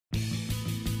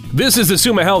This is the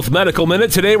Summa Health Medical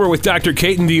Minute. Today we're with Dr.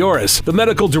 Caton Dioris, the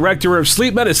Medical Director of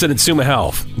Sleep Medicine at Summa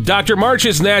Health. Dr. March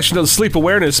is National Sleep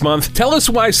Awareness Month. Tell us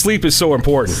why sleep is so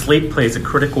important. Sleep plays a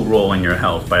critical role in your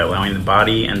health by allowing the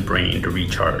body and brain to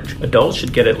recharge. Adults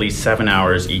should get at least 7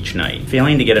 hours each night.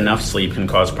 Failing to get enough sleep can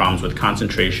cause problems with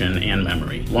concentration and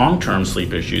memory. Long-term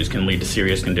sleep issues can lead to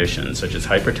serious conditions such as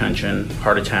hypertension,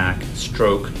 heart attack,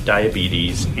 stroke,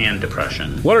 diabetes, and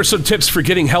depression. What are some tips for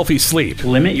getting healthy sleep?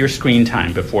 Limit your screen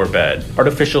time before bed.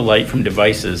 Artificial light from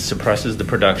devices suppresses the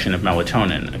production of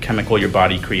melatonin, a chemical your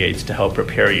body creates to help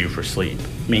prepare you for sleep.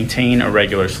 Maintain a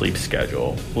regular sleep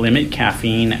schedule. Limit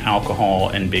caffeine, alcohol,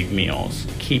 and big meals.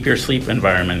 Keep your sleep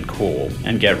environment cool,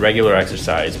 and get regular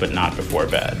exercise, but not before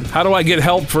bed. How do I get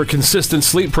help for consistent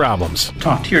sleep problems?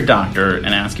 Talk to your doctor and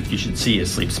ask if you should see a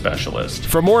sleep specialist.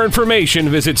 For more information,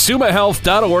 visit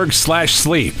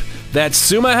summahealth.org/sleep.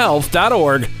 That's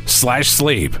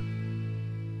summahealth.org/sleep.